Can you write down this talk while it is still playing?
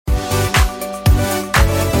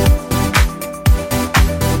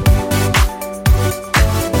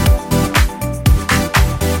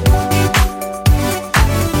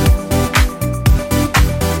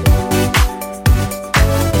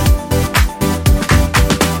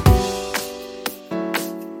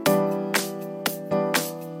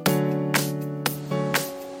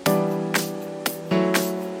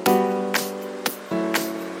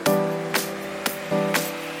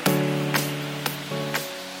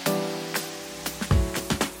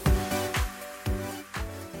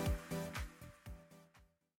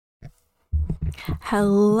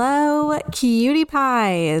Hello, cutie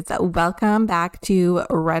pies. Welcome back to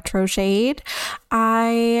Retro Shade.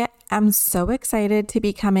 I am so excited to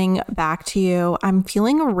be coming back to you. I'm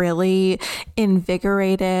feeling really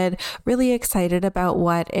invigorated, really excited about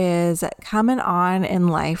what is coming on in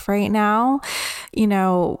life right now.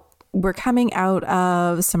 We're coming out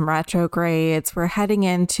of some retrogrades. We're heading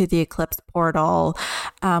into the eclipse portal,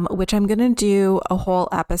 which I'm going to do a whole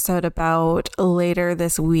episode about later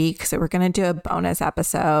this week. So we're going to do a bonus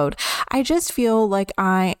episode. I just feel like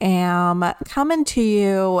I am coming to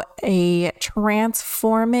you a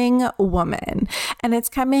transforming woman, and it's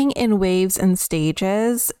coming in waves and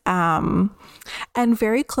stages, and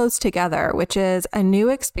very close together, which is a new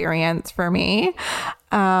experience for me.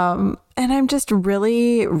 And I'm just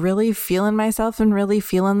really, really feeling myself and really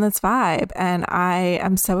feeling this vibe. And I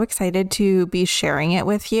am so excited to be sharing it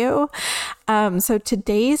with you. So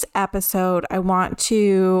today's episode, I want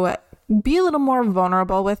to be a little more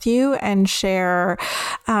vulnerable with you and share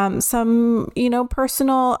some,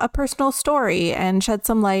 personal story and shed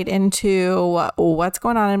some light into what's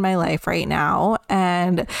going on in my life right now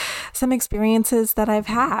and some experiences that I've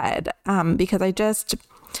had, because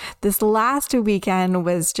this last weekend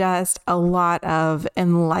was just a lot of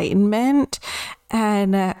enlightenment.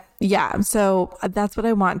 And so that's what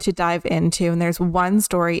I want to dive into. And there's one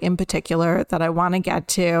story in particular that I want to get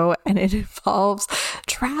to, and it involves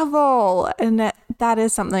travel. And that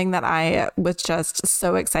is something that I was just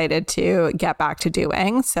so excited to get back to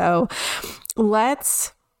doing. So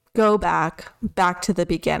let's go back to the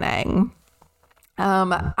beginning.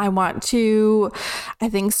 I want to,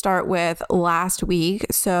 start with last week.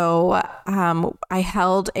 So I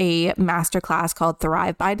held a masterclass called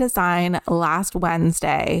Thrive by Design last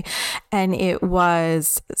Wednesday, and it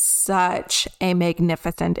was such a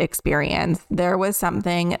magnificent experience. There was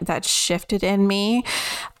something that shifted in me.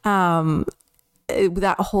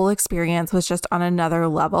 That whole experience was just on another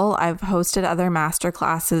level. I've hosted other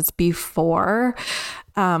masterclasses before,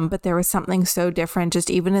 but there was something so different just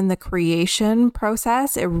even in the creation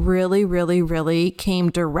process. It really, really, really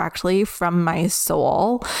came directly from my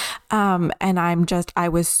soul. And I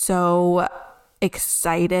was so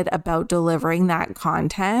excited about delivering that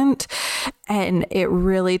content, and it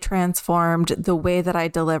really transformed the way that I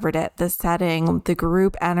delivered it, the setting, the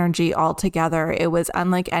group energy altogether. It was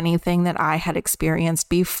unlike anything that I had experienced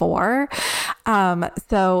before.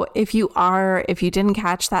 So if you didn't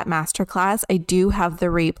catch that masterclass, I do have the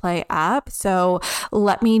replay up. So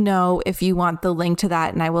let me know if you want the link to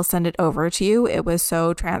that, and I will send it over to you. It was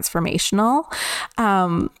so transformational.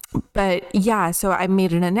 But yeah, so I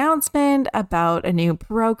made an announcement about a new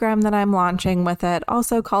program that I'm launching with it,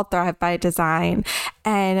 also called Thrive by Design.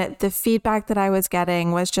 And the feedback that I was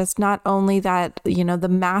getting was just not only that, the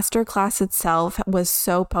masterclass itself was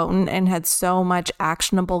so potent and had so much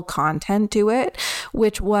actionable content to it,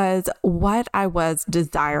 which was what I was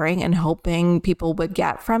desiring and hoping people would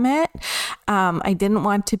get from it. I didn't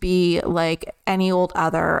want to be like any old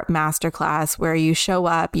other masterclass where you show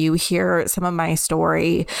up, you hear some of my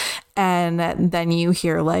story, and then you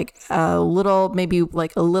hear like a little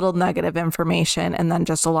nugget of information and then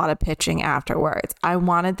just a lot of pitching afterwards. I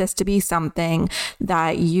wanted this to be something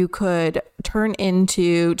that you could tune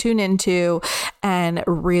into and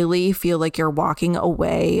really feel like you're walking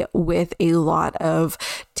away with a lot of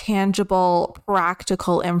tangible,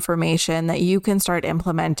 practical information that you can start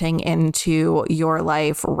implementing into your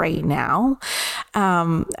life right now.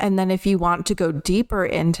 And then if you want to go deeper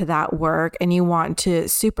into that work and you want to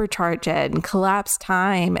supercharge it and collapse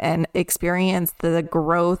time and experience the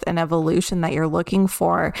growth and evolution that you're looking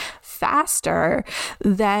for faster,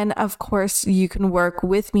 then of course you can work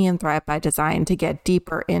with me in Thrive by Design to get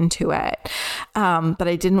deeper into it. But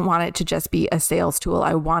I didn't want it to just be a sales tool.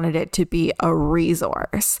 I wanted it to be a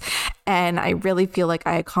resource. And I really feel like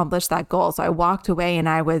I accomplished that goal. So I walked away and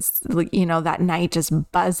I was, that night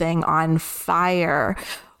just buzzing on fire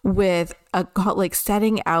with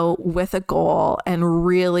setting out with a goal and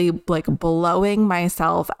really blowing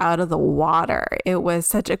myself out of the water. It was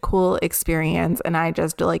such a cool experience, and I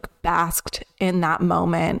just basked in that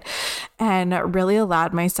moment and really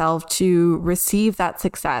allowed myself to receive that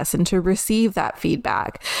success and to receive that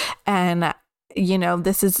feedback. And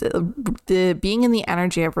this is the being in the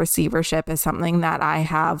energy of receivership is something that I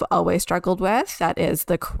have always struggled with. That is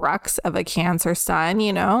the crux of a Cancer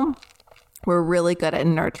sun, We're really good at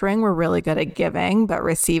nurturing. We're really good at giving, but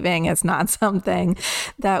receiving is not something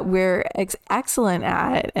that we're excellent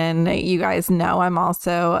at. And you guys know I'm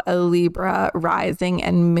also a Libra rising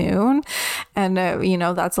and moon. And,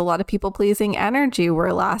 that's a lot of people pleasing energy.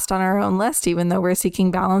 We're last on our own list, even though we're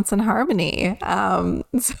seeking balance and harmony.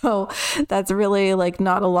 So that's really like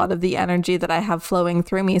not a lot of the energy that I have flowing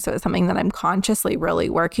through me. So it's something that I'm consciously really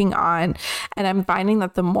working on. And I'm finding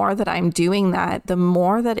that the more that I'm doing that, the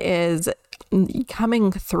more that is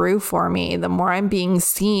coming through for me, the more I'm being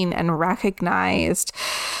seen and recognized.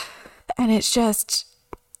 And it's just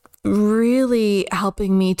really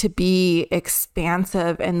helping me to be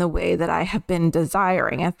expansive in the way that I have been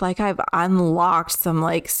desiring. It's like I've unlocked some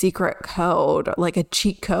like secret code, like a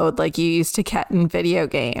cheat code like you used to get in video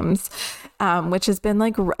games. Which has been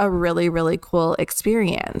like a really, really cool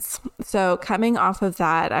experience. So coming off of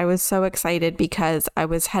that, I was so excited because I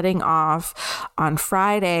was heading off on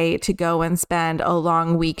Friday to go and spend a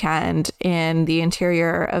long weekend in the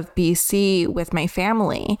interior of BC with my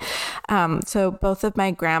family. So both of my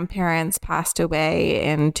grandparents passed away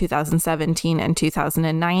in 2017 and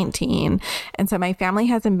 2019. And so my family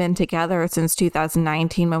hasn't been together since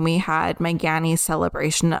 2019 when we had my Gani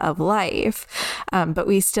celebration of life. But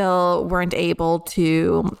we still weren't able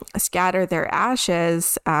to scatter their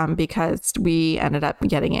ashes because we ended up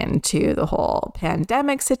getting into the whole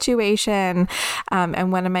pandemic situation.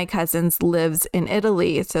 And one of my cousins lives in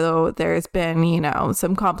Italy. So there's been,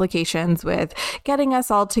 some complications with getting us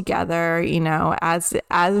all together. As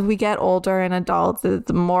we get older and adults,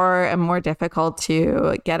 it's more and more difficult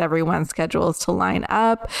to get everyone's schedules to line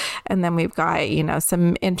up. And then we've got,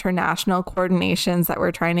 some international coordinations that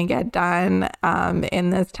we're trying to get done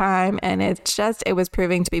in this time. And it was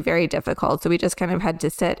proving to be very difficult. So we just kind of had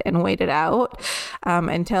to sit and wait it out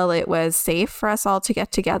until it was safe for us all to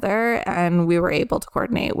get together and we were able to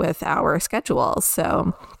coordinate with our schedules.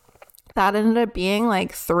 So that ended up being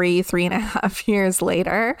like 3.5 years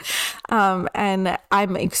later. And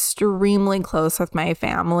I'm extremely close with my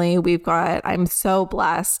family. I'm so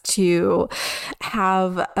blessed to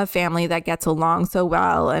have a family that gets along so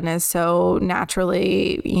well and is so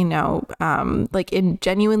naturally,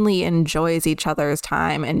 genuinely enjoys each other's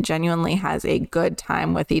time and genuinely has a good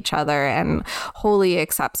time with each other and wholly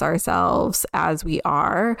accepts ourselves as we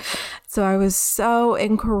are. So I was so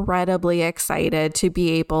incredibly excited to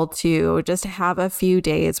be able to just have a few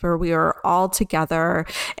days where we were all together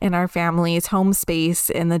in our family's home space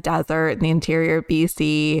in the desert in the interior of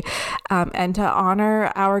BC, and to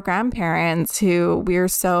honor our grandparents who we're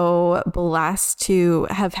so blessed to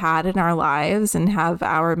have had in our lives and have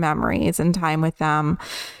our memories and time with them.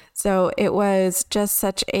 So it was just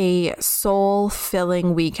such a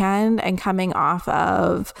soul-filling weekend and coming off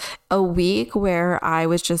of a week where I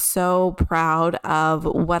was just so proud of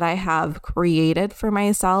what I have created for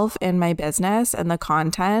myself in my business and the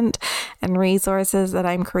content and resources that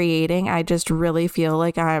I'm creating. I just really feel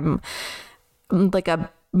like I'm like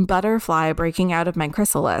a butterfly breaking out of my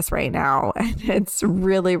chrysalis right now. And it's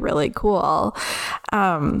really, really cool.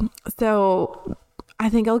 So I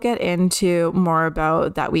think I'll get into more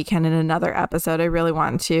about that weekend in another episode. I really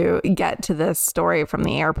want to get to this story from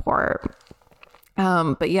the airport.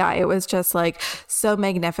 But yeah, it was just like so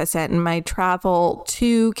magnificent. And my travel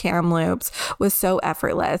to Kamloops was so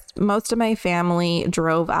effortless. Most of my family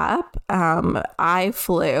drove up. I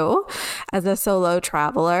flew as a solo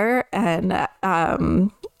traveler and,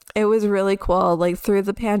 it was really cool. Like through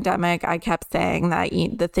the pandemic, I kept saying that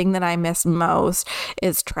the thing that I miss most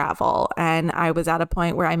is travel. And I was at a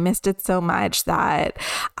point where I missed it so much that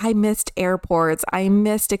I missed airports. I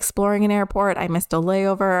missed exploring an airport. I missed a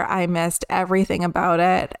layover. I missed everything about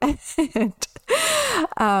it.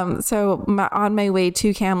 So on my way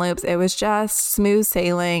to Kamloops, it was just smooth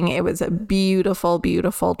sailing. It was a beautiful,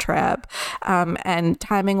 beautiful trip. And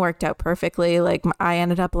timing worked out perfectly. Like I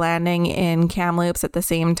ended up landing in Kamloops at the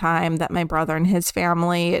same time that my brother and his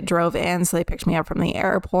family drove in. So they picked me up from the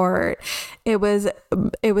airport. It was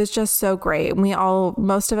just so great.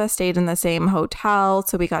 Most of us stayed in the same hotel.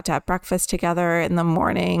 So we got to have breakfast together in the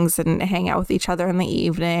mornings and hang out with each other in the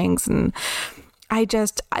evenings. And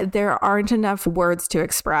there aren't enough words to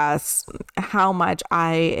express how much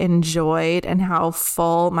I enjoyed and how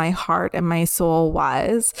full my heart and my soul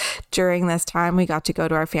was during this time. We got to go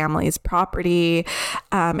to our family's property,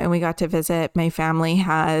 and we got to visit. My family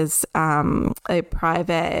has a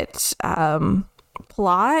private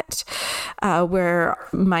plot where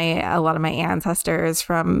a lot of my ancestors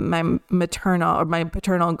from my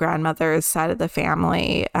paternal grandmother's side of the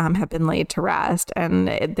family have been laid to rest, and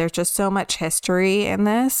there's just so much history in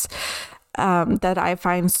this that I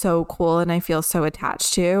find so cool and I feel so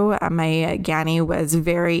attached to. My Granny was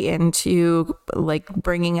very into like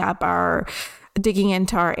digging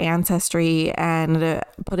into our ancestry and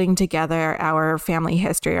putting together our family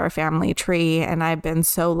history, our family tree. And I've been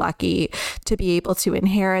so lucky to be able to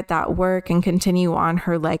inherit that work and continue on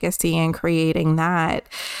her legacy and creating that.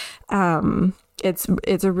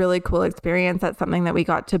 It's a really cool experience. That's something that we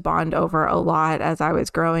got to bond over a lot as I was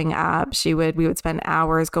growing up. We would spend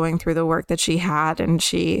hours going through the work that she had, and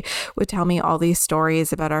she would tell me all these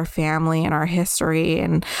stories about our family and our history.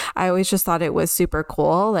 And I always just thought it was super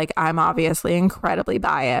cool. Like, I'm obviously incredibly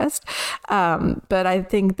biased, but I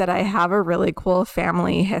think that I have a really cool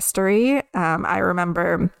family history. I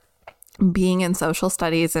remember being in social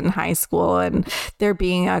studies in high school and there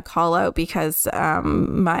being a call out because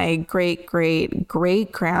my great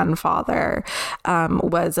grandfather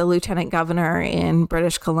was a lieutenant governor in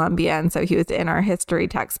British Columbia, and so he was in our history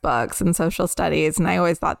textbooks and social studies, and I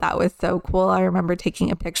always thought that was so cool. I remember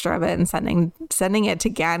taking a picture of it and sending it to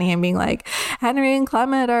Granny and being like, Henry and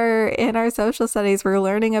Clement are in our social studies, we're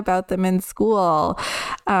learning about them in school.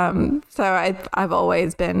 So I've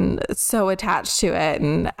always been so attached to it,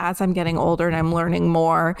 and as I'm getting older and I'm learning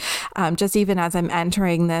more, just even as I'm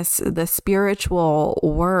entering the spiritual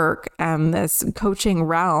work and this coaching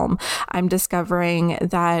realm, I'm discovering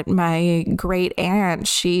that my great aunt,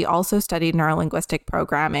 she also studied neurolinguistic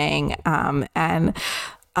programming, and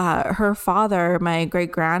her father, my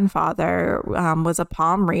great grandfather, was a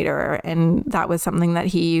palm reader, and that was something that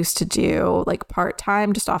he used to do like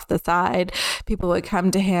part-time, just off the side. People would come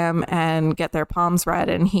to him and get their palms read,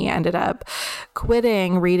 and he ended up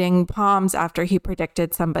quitting reading palms after he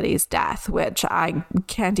predicted somebody's death, which I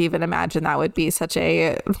can't even imagine. That would be such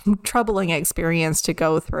a troubling experience to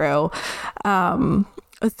go through.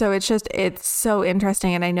 So it's so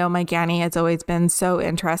interesting. And I know my Granny has always been so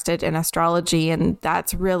interested in astrology, and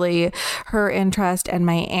that's really her interest, and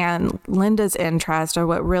my Aunt Linda's interest are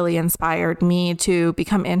what really inspired me to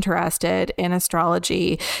become interested in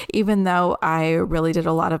astrology, even though I really did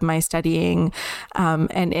a lot of my studying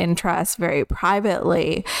and interest very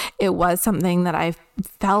privately. It was something that I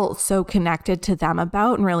felt so connected to them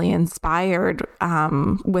about and really inspired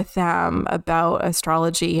with them about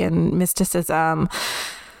astrology and mysticism.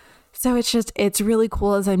 So it's really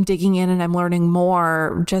cool as I'm digging in and I'm learning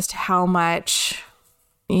more just how much,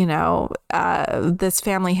 this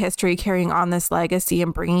family history, carrying on this legacy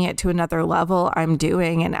and bringing it to another level, I'm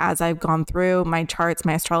doing. And as I've gone through my charts,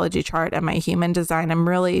 my astrology chart and my human design, I'm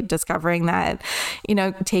really discovering that,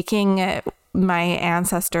 taking my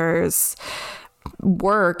ancestors'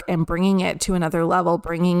 work and bringing it to another level,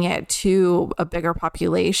 bringing it to a bigger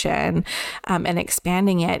population, and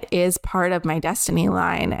expanding it is part of my destiny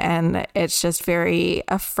line. And it's just very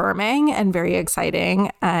affirming and very exciting.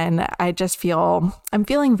 And I'm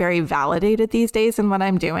feeling very validated these days in what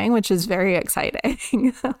I'm doing, which is very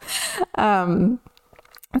exciting. So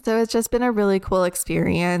it's just been a really cool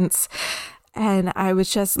experience. And I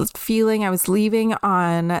was just I was leaving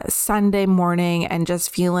on Sunday morning and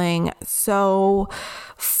just feeling so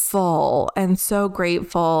full and so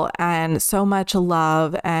grateful and so much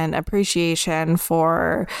love and appreciation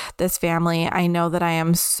for this family. I know that I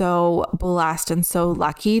am so blessed and so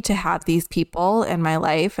lucky to have these people in my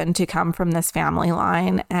life and to come from this family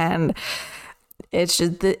line. And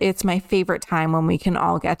it's my favorite time when we can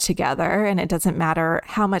all get together, and it doesn't matter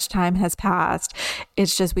how much time has passed.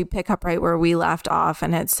 It's just, we pick up right where we left off,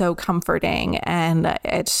 and it's so comforting, and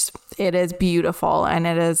it is beautiful. And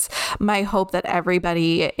it is my hope that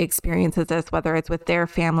everybody experiences this, whether it's with their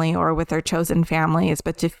family or with their chosen families,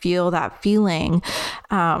 but to feel that feeling.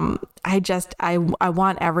 I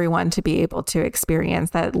want everyone to be able to experience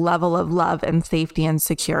that level of love and safety and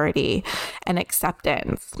security and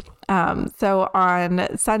acceptance. So on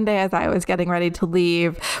Sunday, as I was getting ready to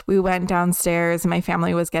leave, we went downstairs and my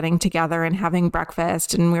family was getting together and having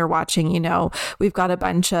breakfast, and we were watching, we've got a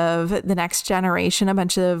bunch of the next generation, a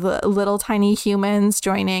bunch of little tiny humans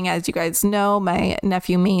joining. As you guys know, my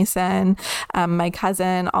nephew Mason, my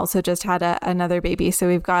cousin also just had another baby. So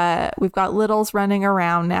we've got littles running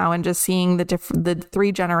around now, and just seeing the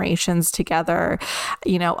three generations together,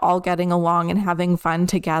 all getting along and having fun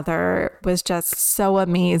together was just so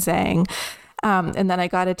amazing. And then I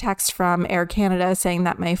got a text from Air Canada saying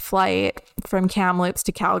that my flight from Kamloops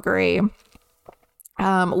to Calgary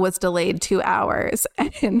was delayed 2 hours.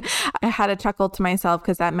 And I had a chuckle to myself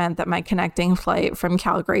because that meant that my connecting flight from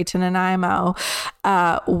Calgary to Nanaimo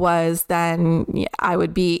was then, I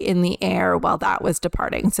would be in the air while that was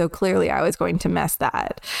departing. So clearly I was going to miss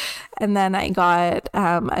that. And then I got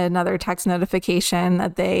another text notification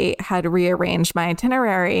that they had rearranged my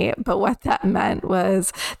itinerary. But what that meant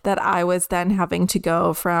was that I was then having to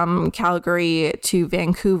go from Calgary to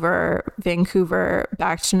Vancouver, Vancouver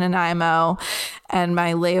back to Nanaimo. And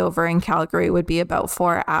my layover in Calgary would be about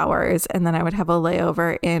 4 hours. And then I would have a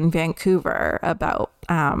layover in Vancouver about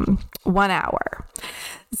 1 hour.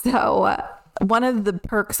 So one of the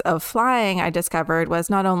perks of flying I discovered was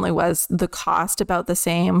not only was the cost about the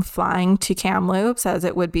same flying to Kamloops as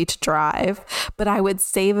it would be to drive, but I would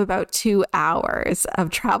save about 2 hours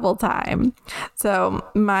of travel time. So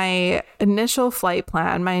my initial flight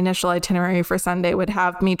plan, my initial itinerary for Sunday would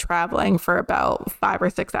have me traveling for about 5 or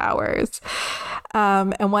 6 hours.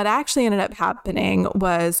 And what actually ended up happening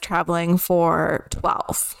was traveling for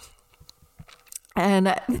 12. And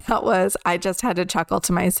that was, I just had to chuckle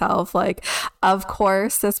to myself, like, of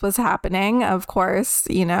course this was happening. Of course,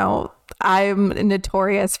 you know, I'm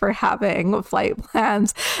notorious for having flight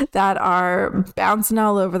plans that are bouncing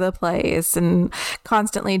all over the place and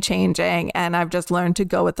constantly changing. And I've just learned to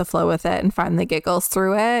go with the flow with it and find the giggles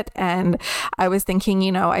through it. And I was thinking,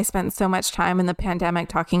 you know, I spent so much time in the pandemic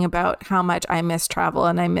talking about how much I missed travel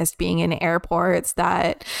and I missed being in airports,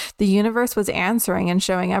 that the universe was answering and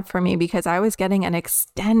showing up for me, because I was getting an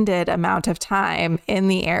extended amount of time in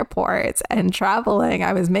the airports and traveling.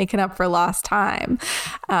 I was making up for lost time.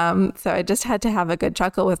 So I just had to have a good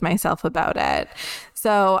chuckle with myself about it.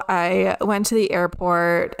 So I went to the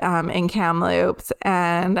airport in Kamloops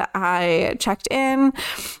and I checked in.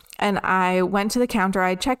 And I went to the counter.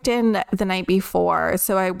 I checked in the night before.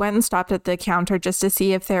 So I went and stopped at the counter just to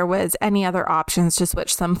see if there was any other options to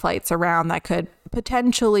switch some flights around that could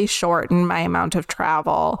potentially shorten my amount of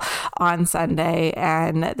travel on Sunday.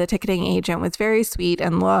 And the ticketing agent was very sweet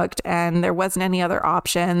and looked, and there wasn't any other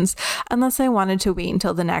options unless I wanted to wait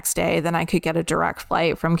until the next day. Then I could get a direct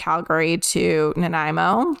flight from Calgary to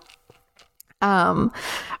Nanaimo.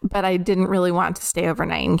 But I didn't really want to stay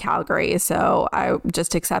overnight in Calgary. So I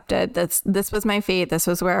just accepted that this was my fate. This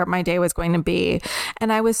was where my day was going to be.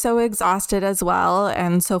 And I was so exhausted as well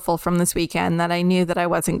and so full from this weekend that I knew that I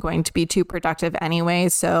wasn't going to be too productive anyway.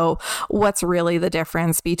 So what's really the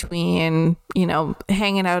difference between, you know,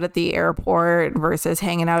 hanging out at the airport versus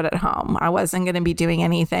hanging out at home? I wasn't going to be doing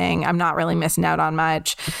anything. I'm not really missing out on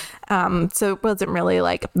much. So it wasn't really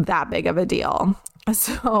like that big of a deal.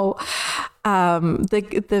 So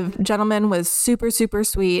the gentleman was super, super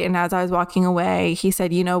sweet. And as I was walking away, he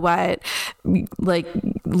said, you know what, like,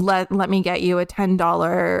 let me get you a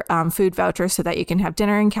 $10 food voucher so that you can have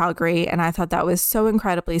dinner in Calgary. And I thought that was so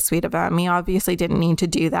incredibly sweet of him. He obviously didn't need to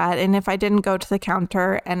do that. And if I didn't go to the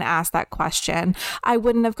counter and ask that question, I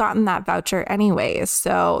wouldn't have gotten that voucher anyways.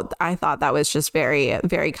 So I thought that was just very,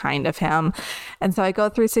 very kind of him. And so I go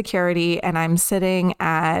through security and I'm sitting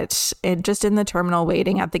just in the terminal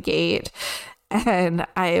waiting at the gate. And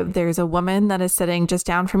there's a woman that is sitting just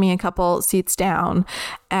down from me, a couple seats down,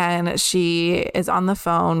 and she is on the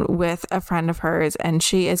phone with a friend of hers, and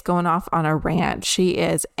she is going off on a rant. She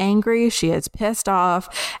is angry. She is pissed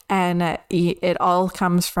off. And it all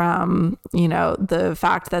comes from, you know, the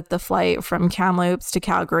fact that the flight from Kamloops to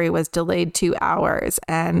Calgary was delayed 2 hours.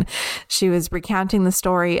 And she was recounting the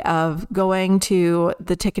story of going to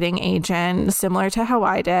the ticketing agent, similar to how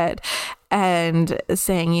I did, and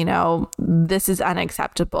saying, you know, this is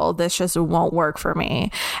unacceptable. This just won't work for me.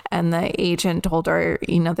 And the agent told her,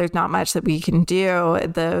 you know, there's not much that we can do.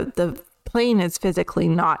 The plane is physically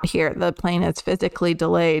not here. The plane is physically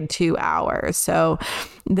delayed 2 hours. So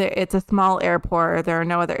it's a small airport. There are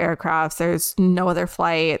no other aircrafts. There's no other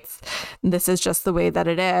flights. This is just the way that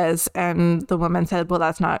it is. And the woman said, well,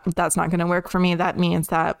 that's not going to work for me. That means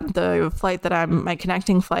that the flight that my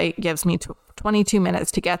connecting flight gives me 22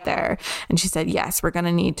 minutes to get there. And she said, yes, we're going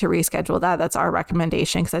to need to reschedule that. That's our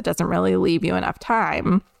recommendation, because it doesn't really leave you enough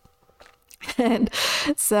time. And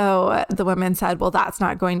so the woman said, well, that's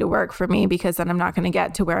not going to work for me, because then I'm not going to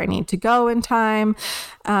get to where I need to go in time,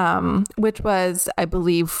 which was, I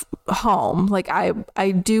believe, home. Like,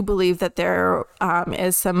 I do believe that there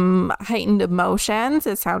is some heightened emotions.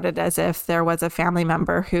 It sounded as if there was a family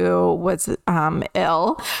member who was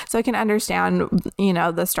ill. So I can understand, you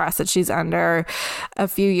know, the stress that she's under. A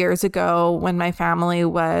few years ago, when my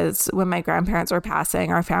grandparents were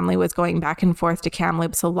passing, our family was going back and forth to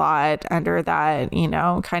Kamloops a lot under that, you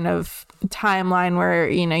know, kind of timeline where,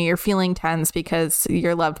 you know, you're feeling tense because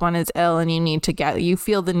your loved one is ill and you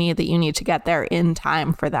feel the need that you need to get there in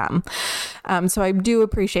time for them. So I do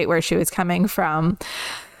appreciate where she was coming from.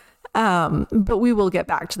 But we will get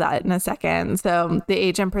back to that in a second. So the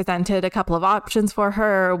agent presented a couple of options for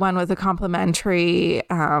her. One was a complimentary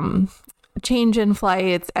change in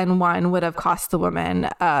flights, and one would have cost the woman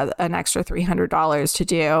an extra $300 to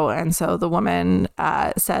do. And so the woman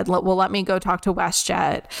said, well, let me go talk to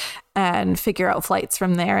WestJet and figure out flights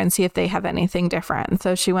from there and see if they have anything different.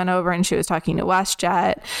 So she went over and she was talking to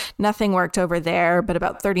WestJet. Nothing worked over there, but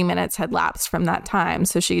about 30 minutes had lapsed from that time.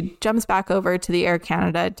 So she jumps back over to the Air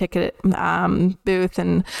Canada ticket booth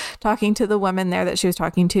and talking to the woman there that she was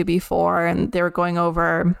talking to before. And they were going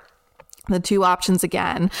over the two options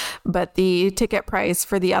again, but the ticket price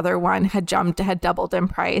for the other one had doubled in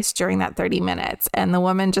price during that 30 minutes. And the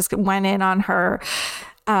woman just went in on her,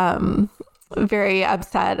 very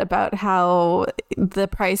upset about how the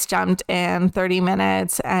price jumped in 30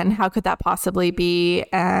 minutes and how could that possibly be,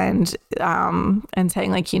 and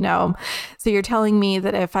saying like, so you're telling me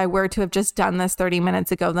that if I were to have just done this 30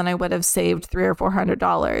 minutes ago, then I would have saved $300 or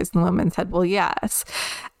 $400. And the woman said, well, yes.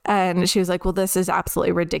 And she was like, well, this is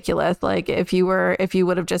absolutely ridiculous. Like if you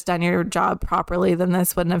would have just done your job properly, then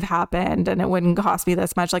this wouldn't have happened and it wouldn't cost me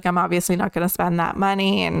this much. Like I'm obviously not going to spend that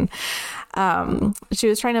money. And she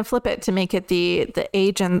was trying to flip it to make it the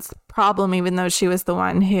agent's problem, even though she was the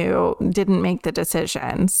one who didn't make the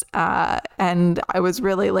decisions. And I was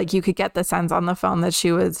really like, you could get the sense on the phone that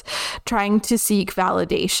she was trying to seek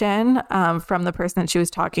validation from the person that she was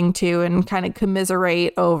talking to and kind of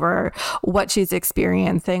commiserate over what she's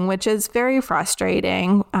experiencing, which is very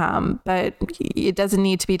frustrating. But it doesn't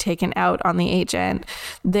need to be taken out on the agent.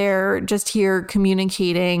 They're just here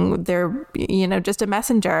communicating. They're, just a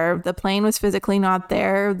messenger. The plane was physically not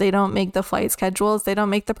there. They don't make the flight schedules. They don't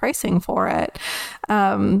make the pricing for it.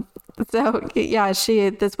 So yeah,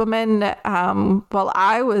 this woman, while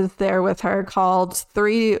I was there with her, called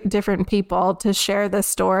 3 different people to share this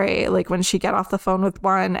story. Like when she got off the phone with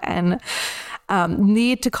one and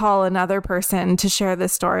need to call another person to share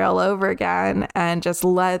this story all over again and just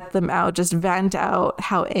let them out, just vent out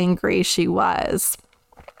how angry she was.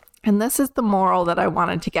 And this is the moral that I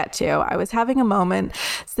wanted to get to. I was having a moment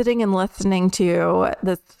sitting and listening to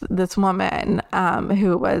this woman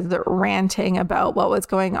who was ranting about what was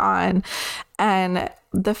going on, and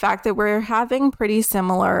the fact that we're having pretty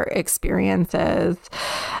similar experiences.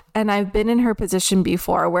 And I've been in her position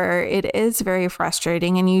before where it is very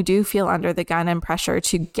frustrating and you do feel under the gun and pressure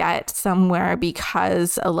to get somewhere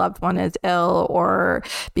because a loved one is ill or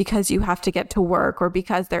because you have to get to work or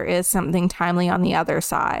because there is something timely on the other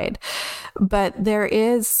side. But there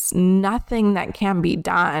is nothing that can be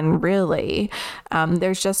done, really.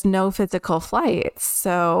 There's just no physical flights.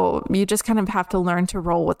 So you just kind of have to learn to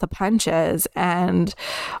roll with the punches. And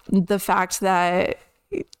the fact that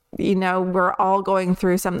we're all going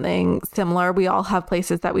through something similar. We all have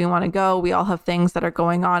places that we want to go. We all have things that are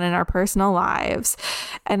going on in our personal lives.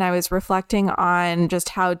 And I was reflecting on just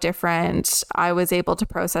how different I was able to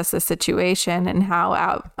process the situation and how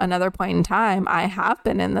at another point in time, I have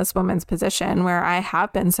been in this woman's position where I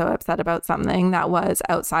have been so upset about something that was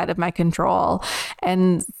outside of my control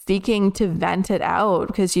and seeking to vent it out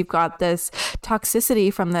because you've got this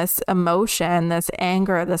toxicity from this emotion, this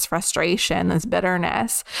anger, this frustration, this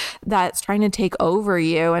bitterness that's trying to take over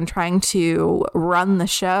you and trying to run the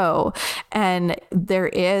show. And there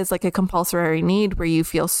is like a compulsory need where you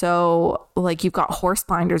feel so like you've got horse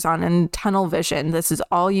blinders on and tunnel vision. This is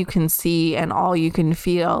all you can see and all you can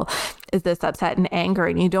feel is this upset and anger,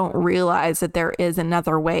 and you don't realize that there is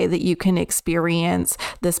another way that you can experience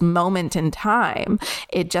this moment in time.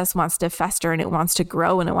 It just wants to fester and it wants to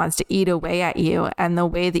grow and it wants to eat away at you. And the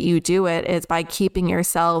way that you do it is by keeping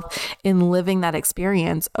yourself in living that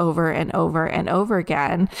experience over and over and over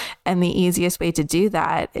again. And the easiest way to do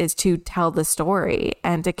that is to tell the story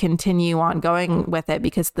and to continue on going with it,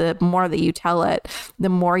 because the more that you tell it, the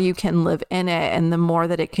more you can live in it and the more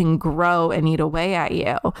that it can grow and eat away at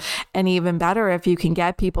you. And even better if you can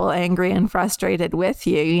get people angry and frustrated with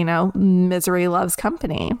you, misery loves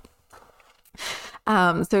company.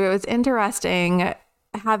 So it was interesting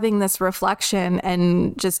having this reflection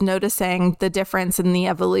and just noticing the difference in the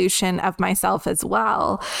evolution of myself as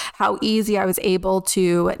well, how easy I was able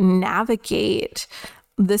to navigate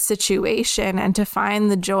the situation and to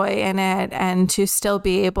find the joy in it and to still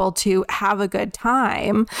be able to have a good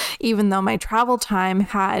time, even though my travel time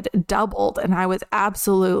had doubled and I was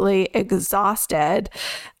absolutely exhausted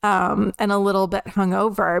and a little bit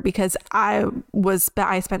hungover because I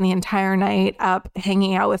spent the entire night up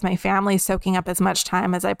hanging out with my family, soaking up as much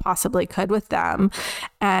time as I possibly could with them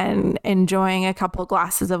and enjoying a couple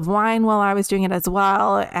glasses of wine while I was doing it as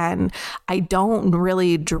well. And I don't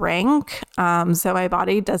really drink, so my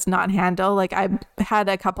body does not handle, like I had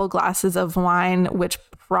a couple glasses of wine, which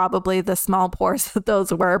probably the small pours that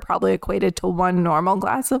those were probably equated to one normal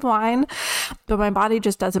glass of wine. But my body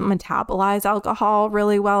just doesn't metabolize alcohol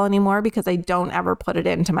really well anymore because I don't ever put it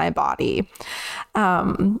into my body.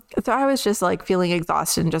 So I was just like feeling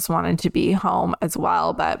exhausted and just wanted to be home as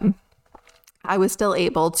well. But I was still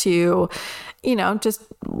able to, just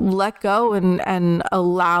let go and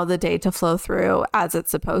allow the day to flow through as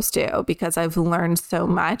it's supposed to, because I've learned so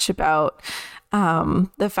much about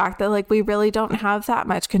the fact that like we really don't have that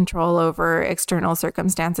much control over external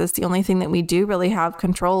circumstances. The only thing that we do really have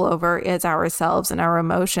control over is ourselves and our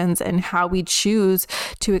emotions and how we choose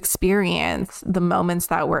to experience the moments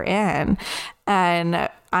that we're in. And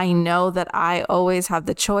I know that I always have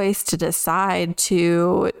the choice to decide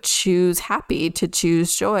to choose happy, to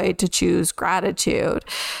choose joy, to choose gratitude,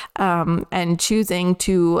 and choosing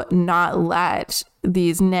to not let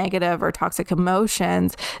these negative or toxic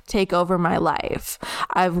emotions take over my life.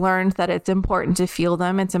 I've learned that it's important to feel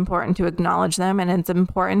them, it's important to acknowledge them, and it's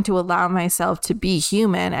important to allow myself to be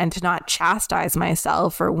human and to not chastise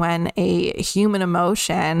myself for when a human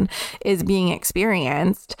emotion is being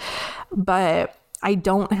experienced. But I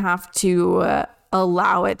don't have to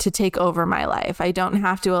allow it to take over my life. I don't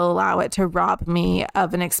have to allow it to rob me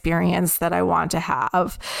of an experience that I want to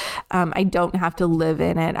have. I don't have to live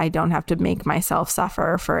in it. I don't have to make myself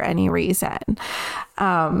suffer for any reason.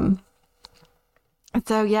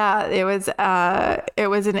 So yeah, it was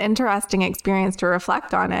an interesting experience to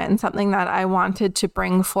reflect on it, and something that I wanted to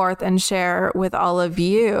bring forth and share with all of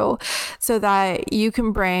you so that you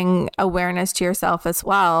can bring awareness to yourself as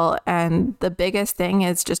well. And the biggest thing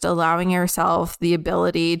is just allowing yourself the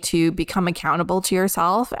ability to become accountable to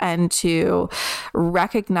yourself and to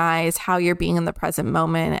recognize how you're being in the present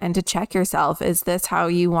moment and to check yourself. Is this how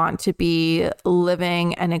you want to be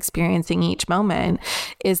living and experiencing each moment?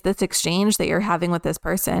 Is this exchange that you're having with this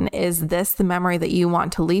person, is this the memory that you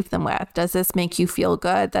want to leave them with? Does this make you feel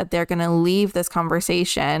good that they're going to leave this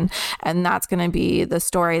conversation and that's going to be the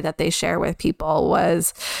story that they share with people,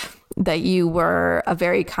 was that you were a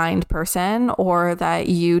very kind person, or that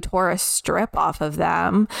you tore a strip off of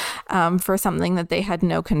them for something that they had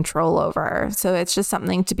no control over. So it's just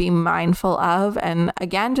something to be mindful of. And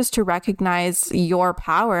again, just to recognize your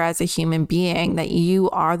power as a human being, that you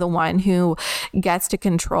are the one who gets to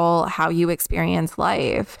control how you experience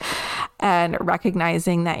life. And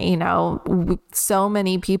recognizing that, so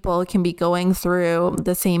many people can be going through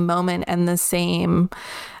the same moment and the same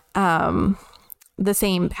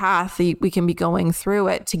path. We can be going through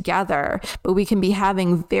it together, but we can be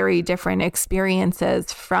having very different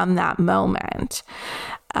experiences from that moment.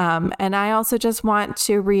 And I also just want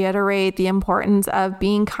to reiterate the importance of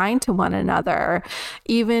being kind to one another.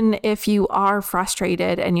 Even if you are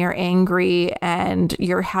frustrated and you're angry and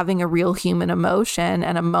you're having a real human emotion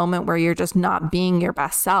and a moment where you're just not being your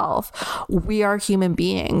best self, we are human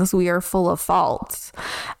beings. We are full of faults.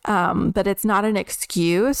 But it's not an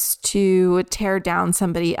excuse to tear down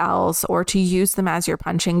somebody else or to use them as your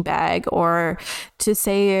punching bag or to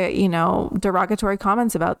say, derogatory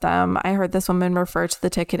comments about them. I heard this woman refer to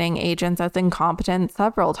the ticketing agents as incompetent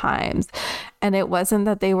several times. And it wasn't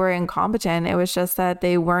that they were incompetent. It was just that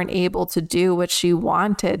they weren't able to do what she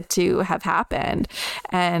wanted to have happened.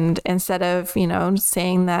 And instead of,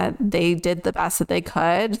 saying that they did the best that they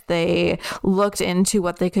could, they looked into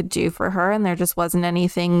what they could do for her. And there just wasn't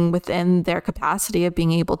anything within their capacity of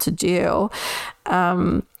being able to do.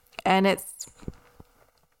 And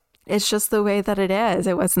it's just the way that it is.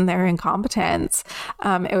 It wasn't their incompetence.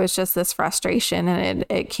 It was just this frustration, and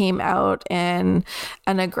it came out in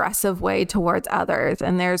an aggressive way towards others.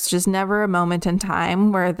 And there's just never a moment in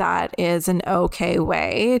time where that is an okay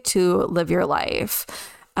way to live your life.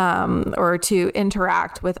 Or to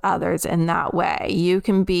interact with others in that way. You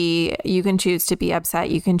can choose to be upset.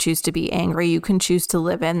 You can choose to be angry. You can choose to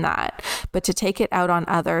live in that. But to take it out on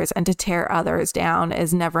others and to tear others down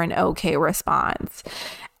is never an okay response.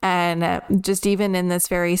 And just even in this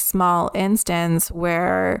very small instance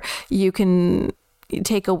where you can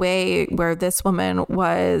take away where this woman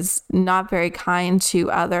was not very kind to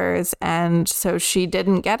others, and so she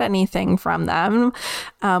didn't get anything from them,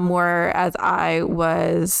 whereas I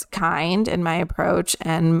was kind in my approach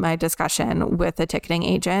and my discussion with the ticketing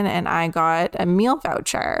agent, and I got a meal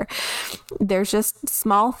voucher. There's just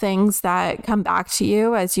small things that come back to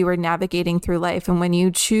you as you are navigating through life, and when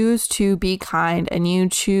you choose to be kind and you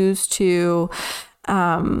choose to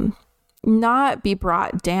not be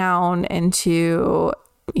brought down into,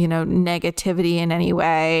 negativity in any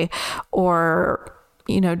way, or,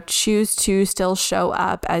 choose to still show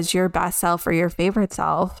up as your best self or your favorite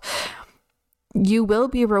self, you will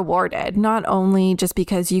be rewarded, not only just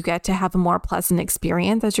because you get to have a more pleasant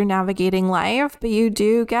experience as you're navigating life, but you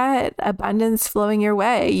do get abundance flowing your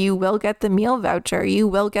way. You will get the meal voucher. You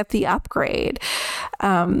will get the upgrade.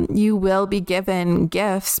 You will be given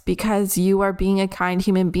gifts because you are being a kind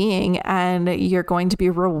human being, and you're going to be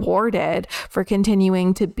rewarded for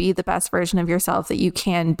continuing to be the best version of yourself that you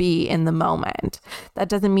can be in the moment. That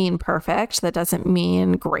doesn't mean perfect. That doesn't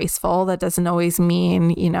mean graceful. That doesn't always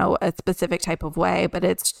mean, a specific type of way, but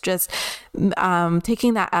it's just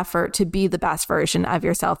taking that effort to be the best version of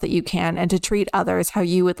yourself that you can, and to treat others how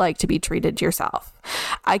you would like to be treated yourself.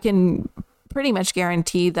 I can pretty much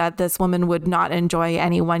guarantee that this woman would not enjoy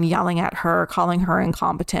anyone yelling at her, calling her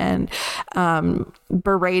incompetent,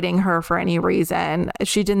 berating her for any reason.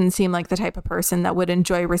 She didn't seem like the type of person that would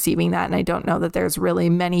enjoy receiving that. And I don't know that there's really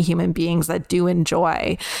many human beings that do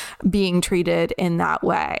enjoy being treated in that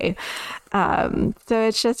way. So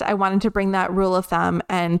it's just, I wanted to bring that rule of thumb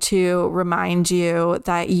and to remind you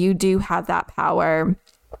that you do have that power,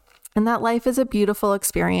 and that life is a beautiful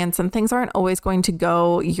experience, and things aren't always going to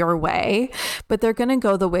go your way, but they're going to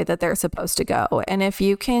go the way that they're supposed to go. And if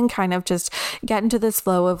you can kind of just get into this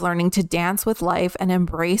flow of learning to dance with life and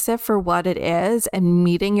embrace it for what it is, and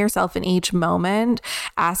meeting yourself in each moment,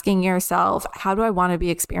 asking yourself, how do I want to be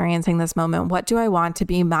experiencing this moment? What do I want to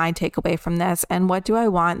be my takeaway from this? And what do I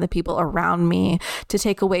want the people around me to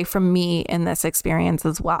take away from me in this experience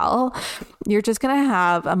as well? You're just going to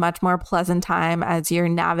have a much more pleasant time as you're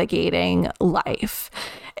navigating life.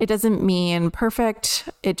 It doesn't mean perfect.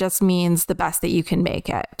 It just means the best that you can make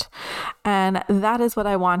it. And that is what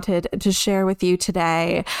I wanted to share with you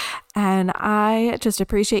today. And I just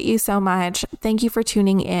appreciate you so much. Thank you for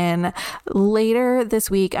tuning in. Later this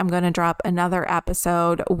week, I'm going to drop another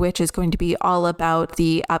episode, which is going to be all about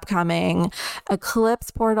the upcoming eclipse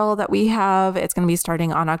portal that we have. It's going to be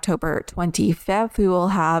starting on October 25th. We will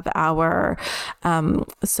have our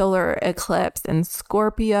solar eclipse in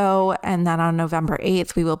Scorpio. And then on November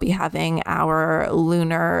 8th, we will be having our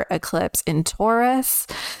lunar eclipse in Taurus.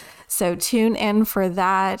 So tune in for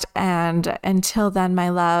that. And until then, my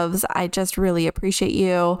loves, I just really appreciate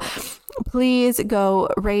you. Please go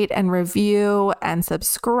rate and review and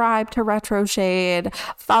subscribe to Retro Shade.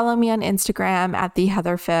 Follow me on Instagram at the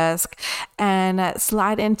Heather Fisk, and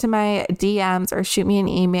slide into my DMs or shoot me an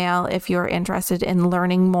email if you're interested in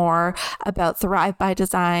learning more about Thrive by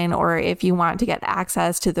Design, or if you want to get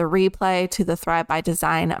access to the replay to the Thrive by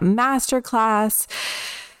Design Masterclass.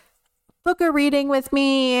 Book a reading with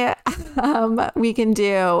me. We can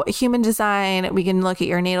do human design. We can look at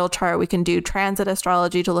your natal chart. We can do transit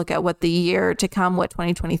astrology to look at what the year to come, what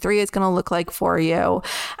 2023 is going to look like for you.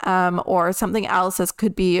 Or something else that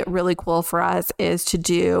could be really cool for us is to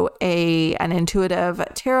do an intuitive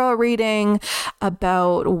tarot reading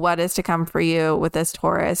about what is to come for you with this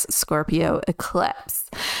Taurus Scorpio eclipse.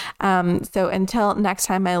 So until next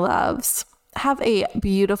time, my loves, have a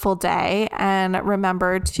beautiful day, and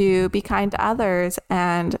remember to be kind to others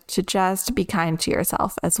and to just be kind to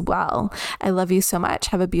yourself as well. I love you so much.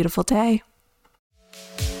 Have a beautiful day.